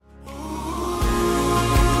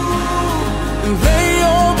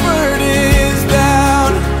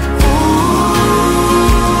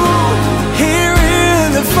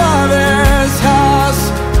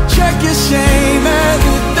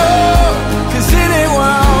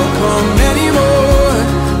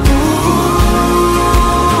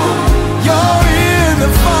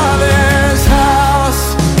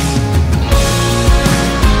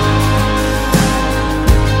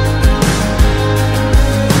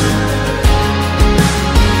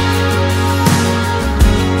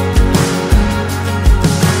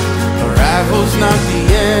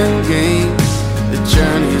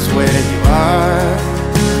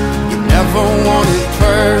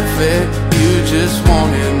just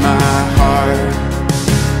wanted my heart.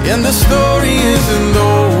 And the story isn't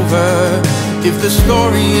over if the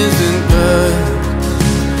story isn't good.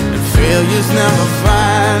 And failure's never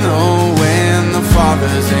final when the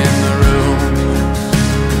Father's in the room.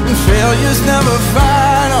 And failure's never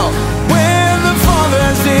final when the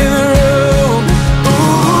Father's in the room.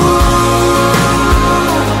 Ooh,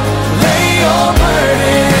 lay your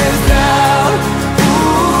burdens down.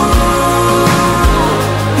 Ooh,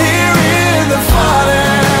 here in the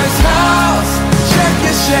Father's house. Check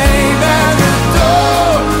your shame at the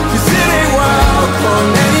door, 'cause it ain't welcome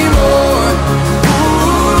anymore.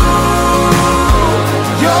 Ooh,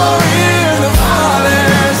 you're in the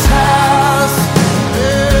Father's house.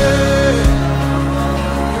 Yeah.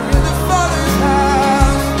 You're in the Father's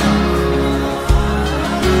house.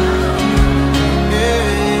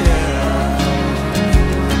 Yeah.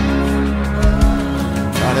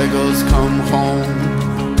 Prodigals come home,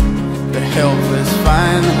 the helpless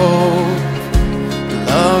find hope.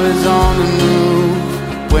 Love is on the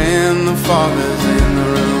move when the Father's in the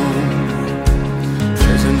room.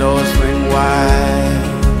 Prison doors swing wide,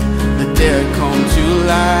 the dead come to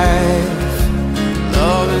life.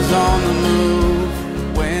 Love is on the move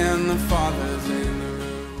when the Father's in the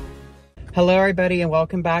room. Hello, everybody, and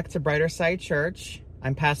welcome back to Brighter Side Church.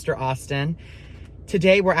 I'm Pastor Austin.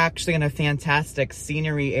 Today, we're actually in a fantastic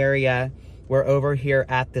scenery area. We're over here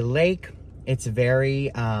at the lake. It's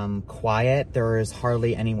very quiet. There is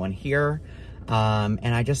hardly anyone here. And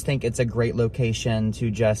I just think it's a great location to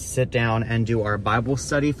just sit down and do our Bible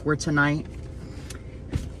study for tonight.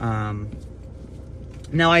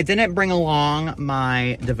 Now, I didn't bring along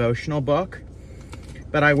my devotional book,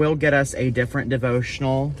 but I will get us a different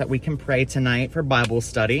devotional that we can pray tonight for Bible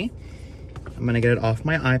study. I'm going to get it off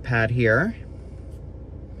my iPad here.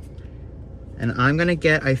 And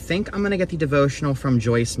I think I'm going to get the devotional from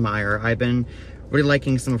Joyce Meyer. I've been really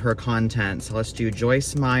liking some of her content. So let's do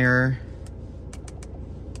Joyce Meyer.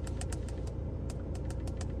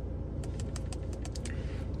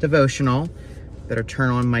 Devotional. Better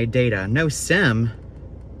turn on my data. No SIM.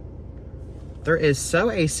 There is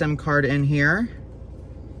a SIM card in here.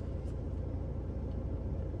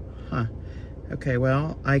 Huh. Okay,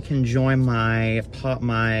 well, I can join my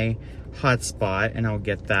hotspot and I'll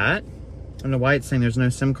get that. I don't know why it's saying there's no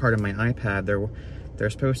SIM card in my iPad.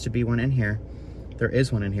 There's supposed to be one in here. There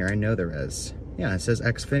is one in here. I know there is. Yeah, it says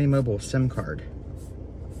Xfinity Mobile SIM card.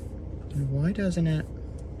 And why doesn't it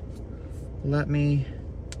let me?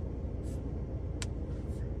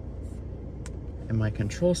 And my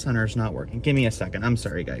control center is not working. Give me a second. I'm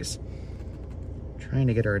sorry, guys. I'm trying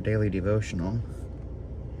to get our daily devotional.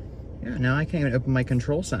 Yeah, now I can't even open my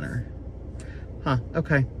control center. Huh,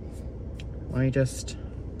 okay. Let me just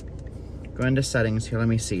go into settings here. Let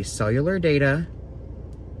me see. Cellular data.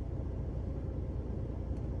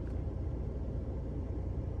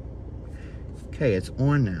 Okay, it's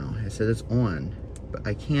on now. It says it's on, but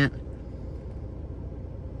I can't.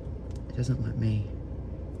 It doesn't let me.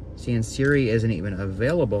 See, and Siri isn't even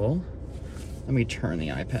available. Let me turn the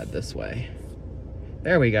iPad this way.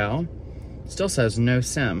 There we go. Still says no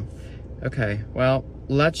SIM. Okay, well,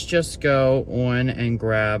 let's just go on and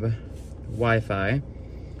grab Wi-Fi.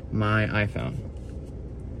 My iPhone.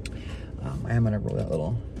 I am gonna roll that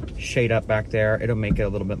little shade up back there. It'll make it a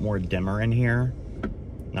little bit more dimmer in here.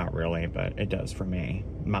 Not really, but it does for me,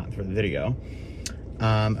 not for the video.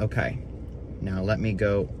 Okay, now let me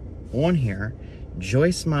go on here.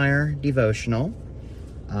 Joyce Meyer devotional.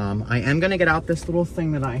 I am gonna get out this little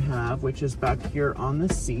thing that I have, which is back here on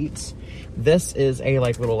the seat. This is a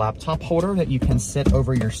little laptop holder that you can sit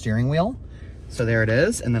over your steering wheel. So there it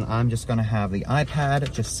is, and then I'm just gonna have the iPad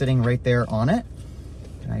just sitting right there on it.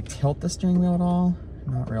 Can I tilt the steering wheel at all?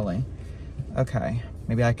 Not really. Okay,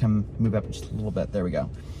 maybe I can move up just a little bit. There we go.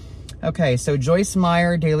 Okay, so Joyce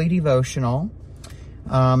Meyer Daily Devotional.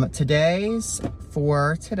 Today's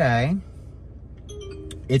for today.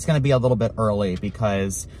 It's gonna be a little bit early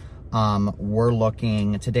because we're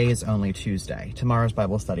looking, today is only Tuesday. Tomorrow's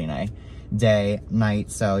Bible study night. Night,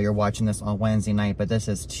 so you're watching this on Wednesday night, but this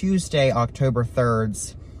is Tuesday, October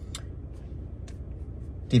 3rd's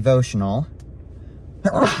devotional.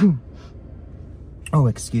 Oh,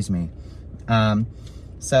 excuse me.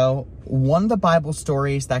 So one of the Bible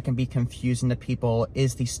stories that can be confusing to people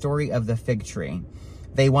is the story of the fig tree.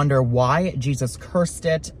 They wonder why Jesus cursed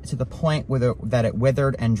it to the point that it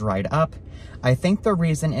withered and dried up. I think the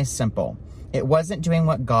reason is simple. It wasn't doing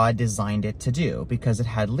what God designed it to do. Because it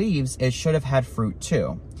had leaves, it should have had fruit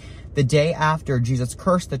too. The day after Jesus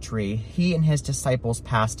cursed the tree, he and his disciples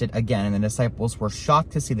passed it again, and the disciples were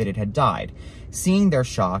shocked to see that it had died. Seeing their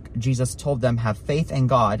shock, Jesus told them, have faith in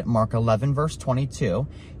God, Mark 11, verse 22.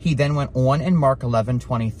 He then went on in Mark 11,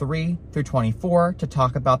 23 through 24 to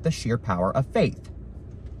talk about the sheer power of faith.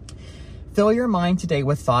 Fill your mind today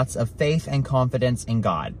with thoughts of faith and confidence in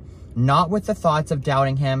God, not with the thoughts of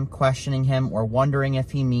doubting him, questioning him, or wondering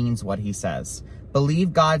if he means what he says.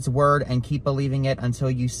 Believe God's word and keep believing it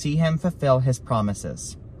until you see him fulfill his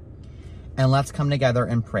promises. And let's come together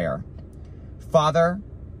in prayer. Father,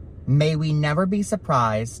 may we never be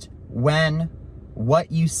surprised when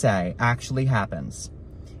what you say actually happens.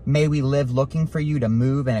 May we live looking for you to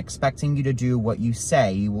move and expecting you to do what you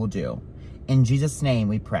say you will do. In Jesus' name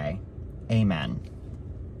we pray. Amen.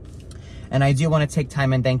 And I do want to take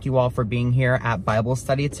time and thank you all for being here at Bible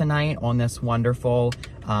study tonight on this wonderful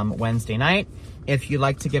Wednesday night. If you'd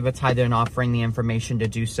like to give a tithe and offering, the information to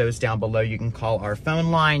do so is down below. You can call our phone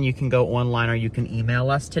line, you can go online, or you can email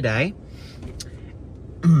us today.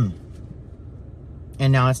 And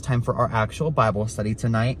now it's time for our actual Bible study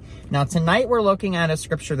tonight. Now tonight we're looking at a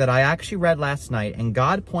scripture that I actually read last night and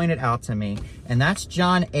God pointed out to me, and that's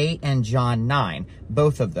John 8 and John 9,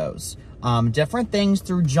 both of those. Different things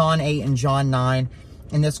through John 8 and John 9,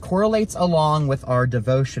 and this correlates along with our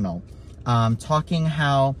devotional, talking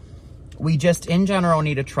how we just in general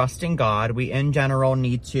need to trust in God. We in general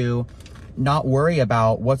need to not worry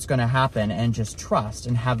about what's going to happen and just trust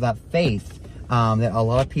and have that faith that a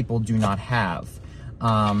lot of people do not have.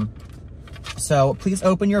 So please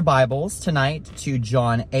open your Bibles tonight to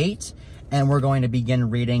John 8, and we're going to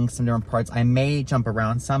begin reading some different parts. I may jump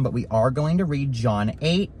around some, but we are going to read John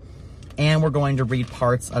 8, and we're going to read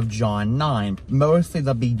parts of John 9, mostly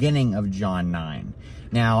the beginning of John 9.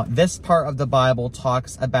 Now, this part of the Bible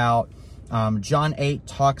talks about, John 8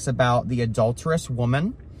 talks about the adulterous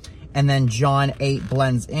woman, and then John 8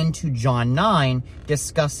 blends into John 9,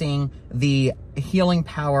 discussing the healing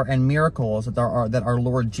power and miracles that our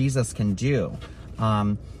Lord Jesus can do.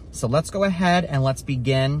 So let's go ahead and let's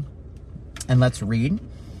begin and let's read.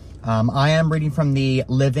 I am reading from the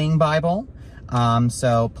Living Bible.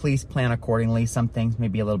 So please plan accordingly. Some things may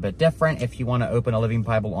be a little bit different. If you want to open a Living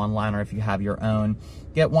Bible online, or if you have your own,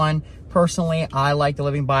 get one. Personally, I like the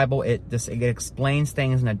Living Bible. It explains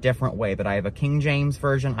things in a different way. But I have a King James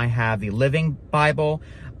version. I have the Living Bible.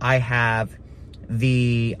 I have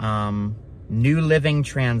the New Living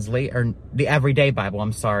Translate, or the Everyday Bible,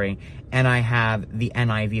 I'm sorry. And I have the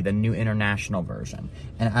NIV, the New International Version.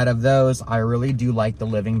 And out of those, I really do like the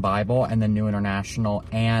Living Bible and the New International,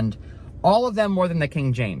 and all of them more than the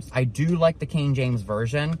King James. I do like the King James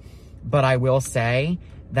Version, but I will say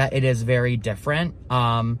that it is very different.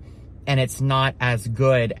 And it's not as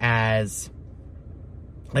good as,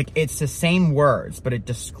 like, it's the same words, but it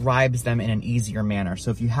describes them in an easier manner. So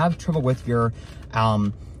if you have trouble with your,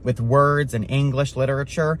 with words and English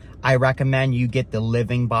literature, I recommend you get the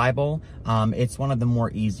Living Bible. It's one of the more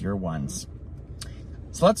easier ones.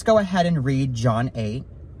 So let's go ahead and read John 8.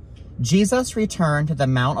 Jesus returned to the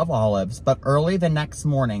Mount of Olives, but early the next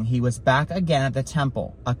morning he was back again at the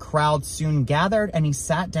temple. A crowd soon gathered, and he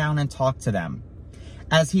sat down and talked to them.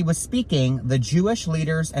 As he was speaking, the Jewish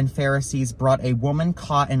leaders and Pharisees brought a woman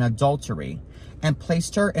caught in adultery and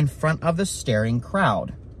placed her in front of the staring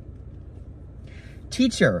crowd.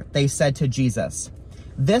 "Teacher," they said to Jesus,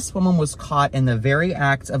 "this woman was caught in the very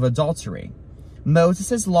act of adultery.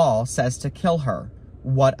 Moses' law says to kill her.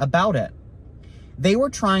 What about it?" They were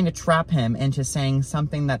trying to trap him into saying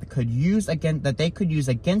something that they could use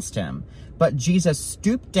against him, but Jesus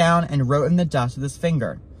stooped down and wrote in the dust with his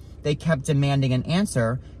finger. They kept demanding an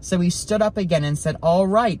answer, so he stood up again and said, "All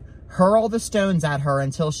right, hurl the stones at her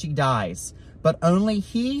until she dies, but only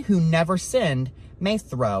he who never sinned may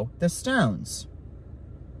throw the stones."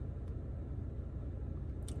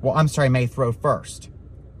 May throw first.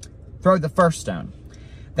 Throw the first stone.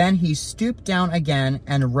 Then he stooped down again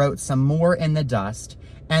and wrote some more in the dust,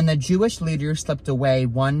 and the Jewish leaders slipped away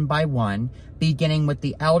one by one, beginning with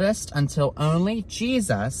the eldest, until only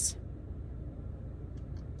Jesus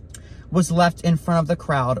was left in front of the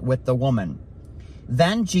crowd with the woman.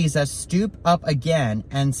 Then Jesus stooped up again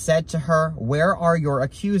and said to her, "Where are your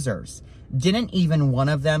accusers? Didn't even one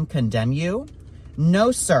of them condemn you?"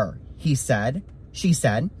 "No, sir," she said.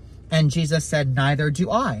 And Jesus said, "Neither do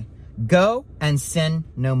I. Go and sin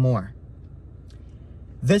no more."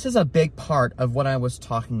 This is a big part of what I was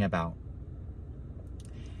talking about.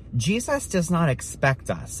 Jesus does not expect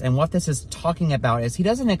us, and what this is talking about is he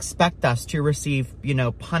doesn't expect us to receive,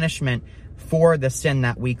 punishment for the sin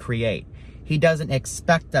that we create. He doesn't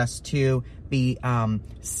expect us to be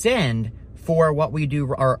sinned for what we do,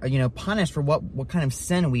 or, you know, punished for what kind of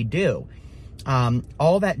sin we do.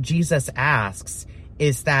 All that Jesus asks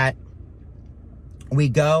is that we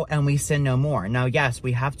go and we sin no more. Now, yes,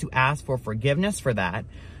 we have to ask for forgiveness for that,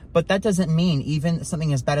 but that doesn't mean even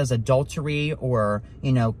something as bad as adultery or,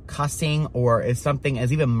 you know, cussing, or as something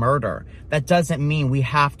as even murder. That doesn't mean we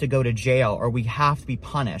have to go to jail, or we have to be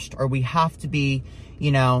punished, or we have to be,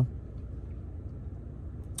 you know,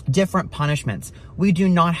 different punishments. We do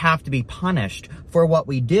not have to be punished for what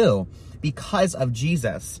we do because of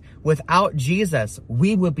Jesus. Without Jesus,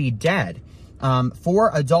 we would be dead.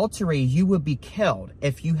 For adultery, you would be killed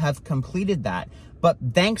if you have completed that. But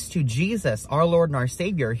thanks to Jesus, our Lord and our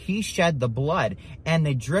Savior, he shed the blood, and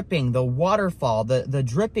the waterfall, the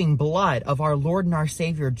dripping blood of our Lord and our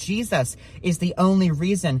Savior, Jesus, is the only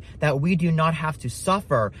reason that we do not have to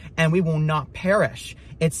suffer and we will not perish.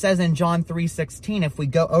 It says in John 3:16, if we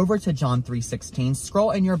go over to John 3:16,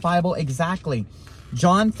 scroll in your Bible exactly.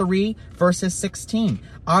 John 3 verses 16.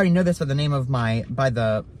 I already know this by the name of my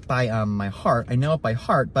heart. I know it by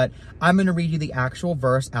heart, but I'm going to read you the actual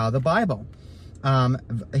verse out of the Bible.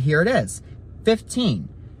 Here it is.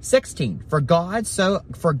 16. For God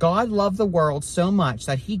loved the world so much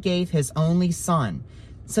that he gave his only son,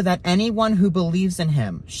 so that anyone who believes in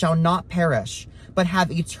him shall not perish, but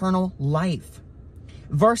have eternal life.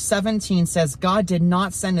 Verse 17 says, God did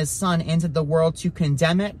not send his son into the world to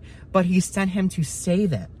condemn it, but he sent him to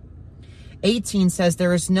save it. 18 says,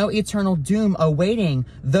 there is no eternal doom awaiting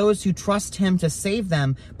those who trust him to save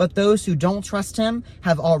them, but those who don't trust him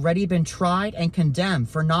have already been tried and condemned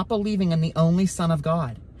for not believing in the only Son of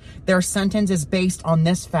God. Their sentence is based on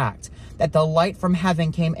this fact, that the light from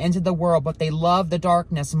heaven came into the world, but they loved the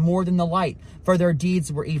darkness more than the light, for their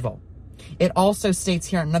deeds were evil. It also states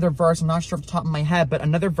here, another verse, I'm not sure off the top of my head, but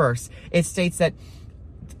another verse, it states that,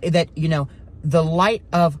 you know, the light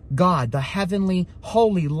of God, the heavenly,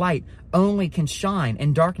 holy light, only can shine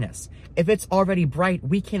in darkness. If it's already bright,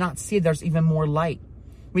 we cannot see there's even more light.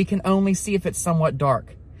 We can only see if it's somewhat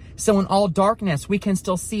dark. So in all darkness, we can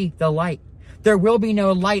still see the light. There will be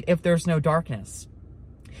no light if there's no darkness.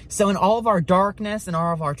 So in all of our darkness and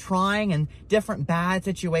all of our trying and different bad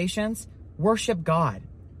situations, worship God.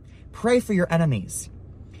 Pray for your enemies.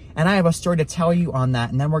 And I have a story to tell you on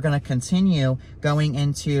that. And then we're going to continue going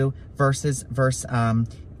into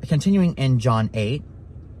continuing in John 8.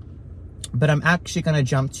 But I'm actually going to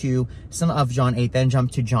jump to some of John 8, then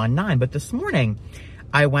jump to John 9. But this morning,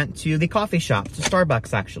 I went to the coffee shop, to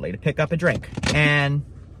Starbucks actually, to pick up a drink. And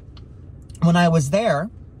when I was there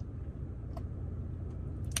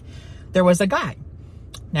was a guy.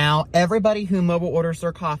 Now, everybody who mobile orders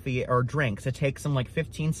their coffee or drinks, it takes them like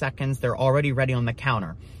 15 seconds. They're already ready on the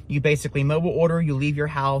counter. You basically mobile order, you leave your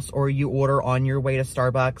house, or you order on your way to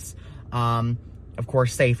Starbucks. Of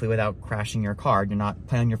course, safely without crashing your car. Do not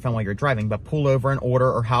play on your phone while you're driving, but pull over and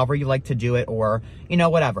order, or however you like to do it, or, you know,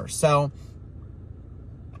 whatever. So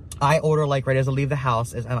I order like right as I leave the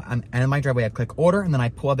house, as I'm in my driveway, I click order, and then I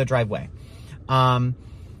pull out the driveway. And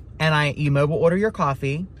you mobile order your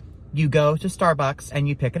coffee. You go to Starbucks and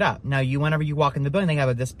you pick it up. Now, whenever you walk in the building, they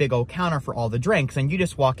have this big old counter for all the drinks, and you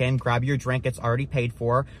just walk in, grab your drink. It's already paid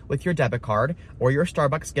for with your debit card or your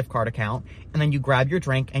Starbucks gift card account, and then you grab your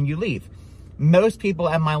drink and you leave. Most people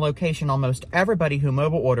at my location, almost everybody who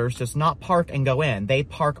mobile orders, does not park and go in. They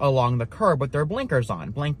park along the curb with their blinkers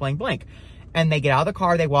on, blink, blink, blink. And they get out of the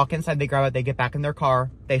car, they walk inside, they grab it, they get back in their car,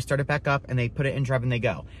 they start it back up, and they put it in drive and they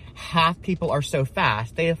go. Half people are so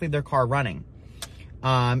fast, they just leave their car running.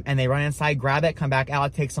 And they run inside, grab it, come back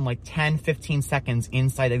out. It takes them like 10, 15 seconds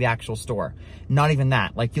inside of the actual store. Not even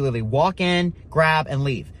that. Like, you literally walk in, grab, and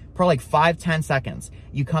leave. Probably like 5, 10 seconds.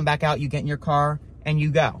 You come back out, you get in your car, and you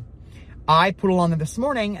go. I put along there this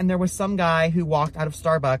morning, and there was some guy who walked out of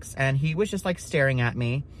Starbucks, and he was just like staring at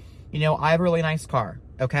me. You know, I have a really nice car,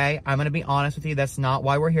 okay? I'm going to be honest with you. That's not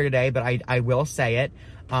why we're here today, but I will say it.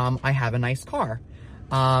 I have a nice car.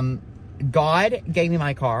 God gave me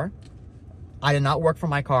my car. I did not work for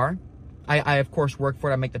my car. I of course work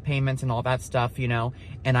for it. I make the payments and all that stuff, you know,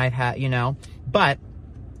 and I've had, you know, but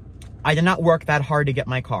I did not work that hard to get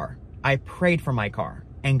my car. I prayed for my car,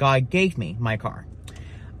 and God gave me my car.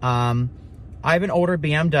 I have an older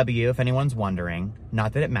BMW, if anyone's wondering.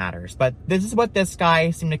 Not that it matters, but this is what this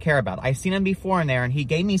guy seemed to care about. I've seen him before in there, and he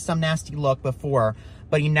gave me some nasty look before,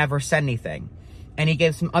 but he never said anything. And he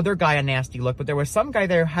gave some other guy a nasty look, but there was some guy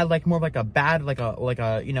there who had like more of like a bad, like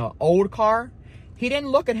a, you know, old car. He didn't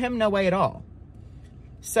look at him no way at all.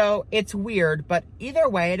 So it's weird, but either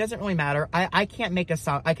way, it doesn't really matter. I can make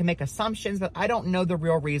assumptions, but I don't know the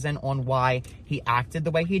real reason on why he acted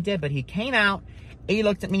the way he did. But he came out, he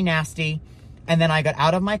looked at me nasty, And then I got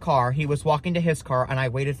out of my car. He was walking to his car, and I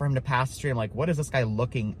waited for him to pass the street. I'm like, what is this guy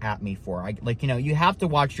looking at me for? You have to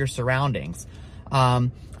watch your surroundings.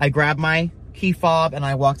 I grabbed my key fob, and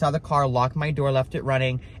I walked out of the car, locked my door, left it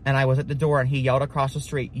running, and I was at the door, and he yelled across the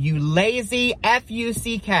street, "You lazy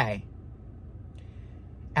F-U-C-K."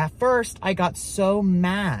 At first, I got so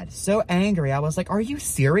mad, so angry. I was like, are you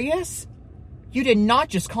serious? You did not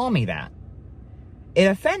just call me that. It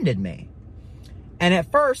offended me. And at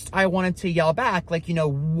first, I wanted to yell back, like,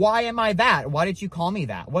 why am I that? Why did you call me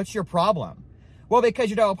that? What's your problem? Well, because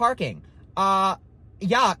you double parking.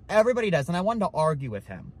 Yeah, everybody does. And I wanted to argue with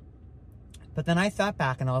him. But then I thought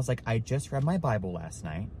back and I was like, I just read my Bible last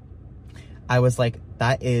night. I was like,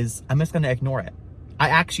 I'm just going to ignore it. I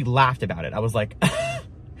actually laughed about it. I was like,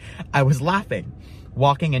 I was laughing,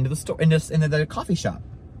 walking into the store, into the coffee shop.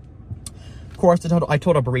 Of course, I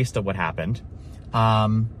told a barista what happened.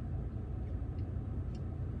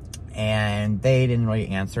 And they didn't really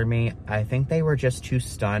answer me. I think they were just too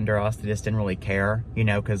stunned, or else they just didn't really care,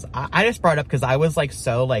 because I just brought it up because I was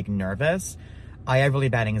so nervous. I have really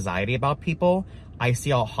bad anxiety about people. I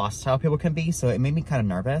see how hostile people can be, so it made me kind of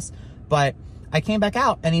nervous. But I came back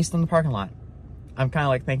out and he's still in the parking lot. I'm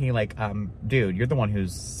kind of thinking dude, you're the one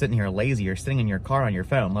who's sitting here lazy. You're sitting in your car on your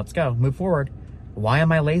phone. Let's go, move forward. Why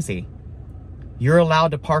am I lazy? You're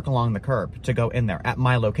allowed to park along the curb to go in there at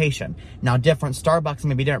my location. Now, different Starbucks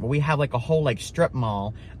may be different, but we have a whole strip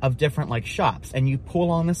mall of different shops, and you pull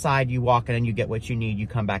on the side, you walk in, and you get what you need, you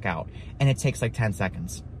come back out, and it takes 10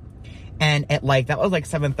 seconds. And that was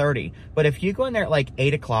 7:30. But if you go in there at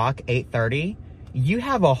 8 o'clock, 8:30, you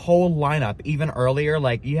have a whole lineup even earlier.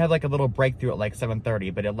 You have a little breakthrough at 7:30,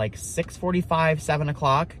 but at 6:45, 7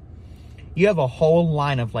 o'clock, you have a whole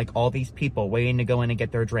line of all these people waiting to go in and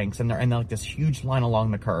get their drinks, and they're in this huge line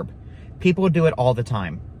along the curb. People do it all the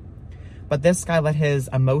time. But this guy let his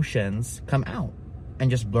emotions come out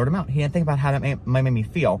and just blurt them out. He didn't think about how that might make me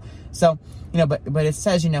feel. So, but it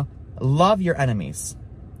says, love your enemies.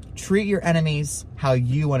 Treat your enemies how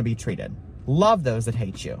you want to be treated. Love those that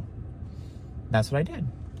hate you. That's what I did.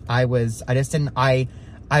 I was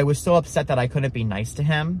so upset that I couldn't be nice to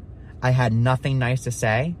him. I had nothing nice to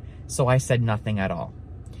say. So I said nothing at all.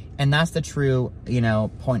 And that's the true,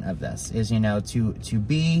 point of this is, to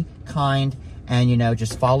be kind and,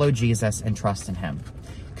 just follow Jesus and trust in him.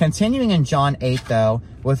 Continuing in John 8, though,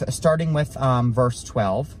 starting with verse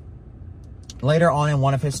 12. Later on in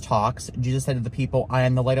one of his talks, Jesus said to the people, I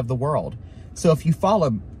am the light of the world. So if you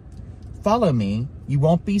follow me, you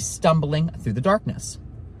won't be stumbling through the darkness.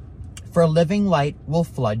 For a living light will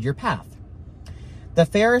flood your path. The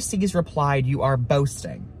Pharisees replied, you are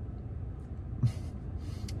boasting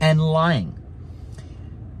and lying.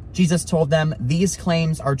 Jesus told them, these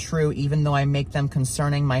claims are true even though I make them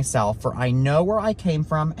concerning myself, for I know where I came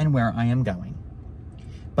from and where I am going.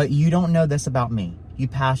 But you don't know this about me. You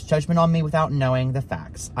pass judgment on me without knowing the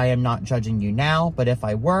facts. I am not judging you now, but if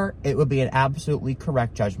I were, it would be an absolutely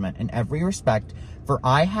correct judgment in every respect, for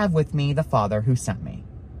I have with me the Father who sent me.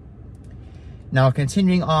 Now,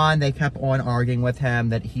 continuing on, they kept on arguing with him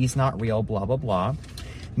that he's not real, blah, blah, blah.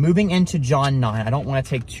 Moving into John 9, I don't want to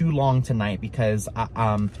take too long tonight because I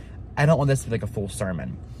don't want this to be a full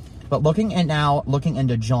sermon. But looking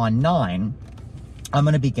into John 9, I'm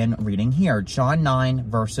going to begin reading here. John 9,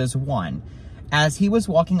 verses 1. As he was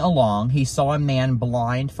walking along, he saw a man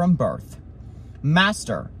blind from birth.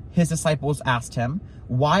 Master, his disciples asked him,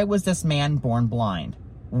 why was this man born blind?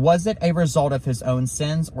 Was it a result of his own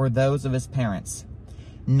sins or those of his parents?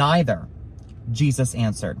 Neither, Jesus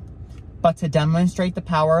answered. But to demonstrate the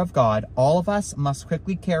power of God, all of us must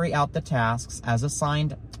quickly carry out the tasks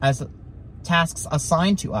assigned us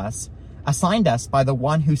by the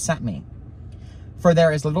one who sent me. For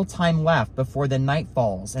there is little time left before the night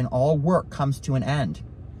falls and all work comes to an end.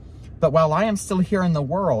 But while I am still here in the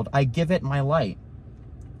world, I give it my light.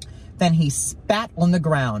 Then he spat on the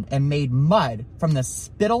ground and made mud from the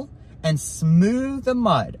spittle and smoothed the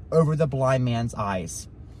mud over the blind man's eyes,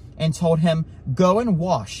 and told him, go and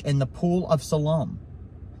wash in the pool of Siloam.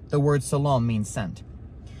 The word Siloam means sent.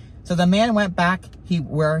 So the man went back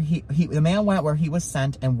where he was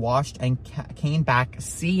sent and washed and came back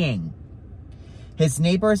seeing. His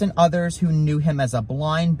neighbors and others who knew him as a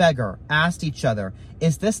blind beggar asked each other,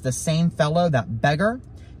 is this the same fellow, that beggar?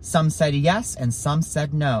 Some said yes, and some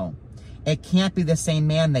said no. It can't be the same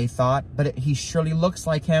man, they thought, but he surely looks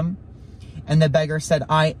like him. And the beggar said,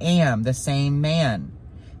 I am the same man.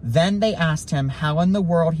 Then they asked him how in the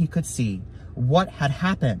world he could see, what had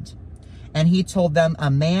happened. And he told them,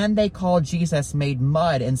 a man they called Jesus made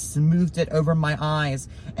mud and smoothed it over my eyes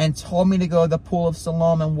and told me to go to the pool of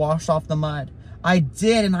Siloam and wash off the mud. I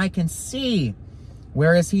did, and I can see.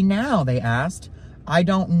 Where is he now? They asked. I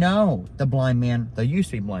don't know, the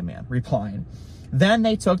used to be blind man, replied. Then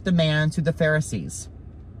they took the man to the Pharisees.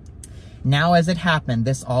 Now as it happened,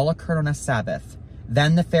 this all occurred on a Sabbath.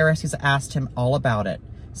 Then the Pharisees asked him all about it.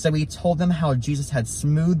 So he told them how Jesus had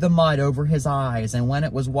smoothed the mud over his eyes, and when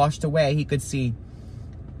it was washed away, he could see.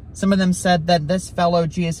 Some of them said that this fellow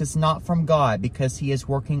Jesus is not from God because he is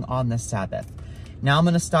working on the Sabbath. Now I'm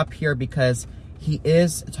going to stop here because he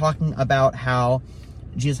is talking about how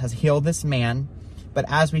Jesus has healed this man. But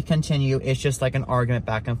as we continue, it's just like an argument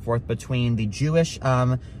back and forth between the Jewish,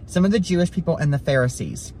 some of the Jewish people and the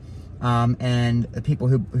Pharisees, and the people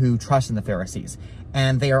who trust in the Pharisees.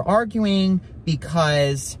 And they are arguing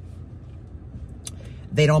because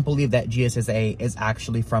they don't believe that Jesus is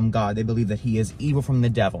actually from God. They believe that he is evil from the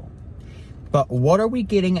devil. But what are we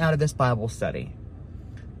getting out of this Bible study?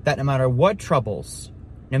 That no matter what troubles,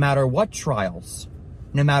 no matter what trials,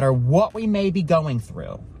 no matter what we may be going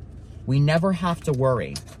through, we never have to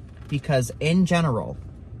worry, because in general,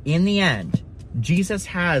 in the end, Jesus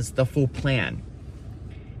has the full plan.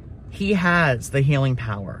 He has the healing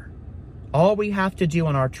power. All we have to do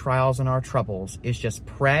in our trials and our troubles is just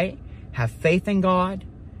pray, have faith in God,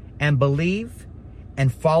 and believe,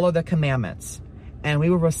 and follow the commandments. And we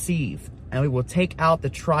will receive, and we will take out the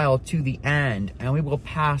trial to the end, and we will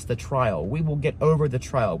pass the trial. We will get over the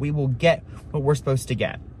trial. We will get what we're supposed to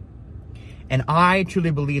get. And I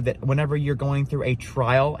truly believe that whenever you're going through a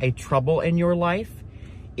trial, a trouble in your life,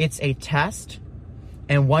 it's a test.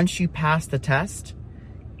 And once you pass the test,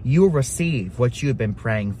 you will receive what you have been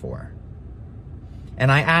praying for.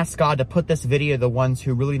 And I ask God to put this video to the ones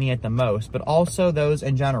who really need it the most, but also those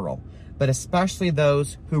in general, but especially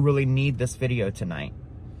those who really need this video tonight.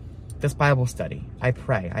 This Bible study, I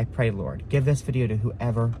pray, Lord, give this video to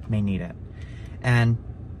whoever may need it. And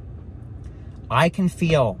I can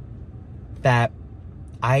feel that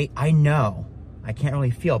I know, I can't really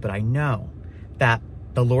feel, but I know that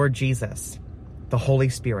the Lord Jesus, the Holy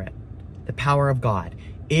Spirit, the power of God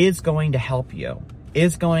is going to help you,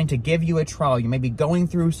 is going to give you a trial. You may be going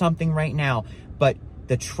through something right now, but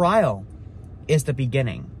the trial is the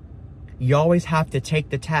beginning. You always have to take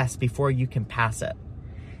the test before you can pass it.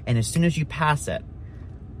 And as soon as you pass it,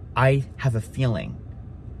 I have a feeling,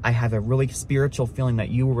 I have a really spiritual feeling that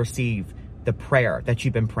you will receive the prayer that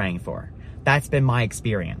you've been praying for. That's been my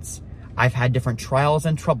experience. I've had different trials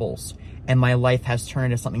and troubles, and my life has turned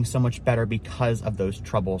into something so much better because of those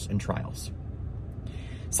troubles and trials.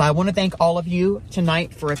 So I want to thank all of you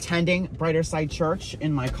tonight for attending Brighter Side Church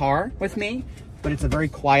in my car with me. But it's a very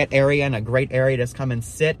quiet area and a great area to just come and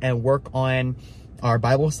sit and work on our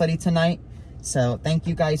Bible study tonight. So thank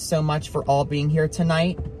you guys so much for all being here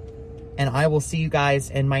tonight. And I will see you guys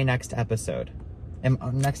in my next episode. In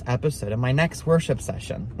my next worship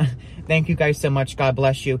session. Thank you guys so much. God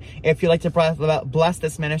bless you. If you'd like to bless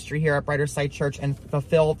this ministry here at Brighter Side Church and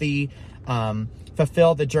fulfill the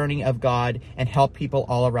journey of God and help people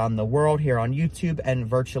all around the world here on YouTube and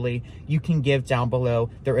virtually, you can give down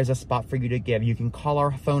below. There is a spot for you to give. You can call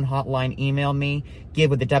our phone hotline, email me,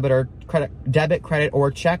 give with a debit, credit,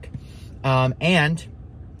 or check. And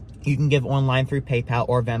you can give online through PayPal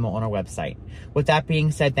or Venmo on our website. With that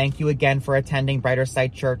being said, thank you again for attending Brighter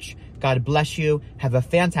Side Church. God bless you. Have a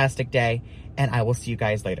fantastic day, and I will see you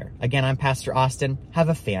guys later. Again, I'm Pastor Austin. Have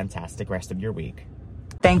a fantastic rest of your week.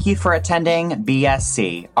 Thank you for attending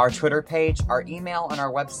BSC. Our Twitter page, our email, and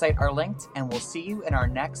our website are linked, and we'll see you in our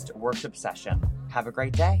next worship session. Have a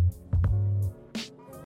great day.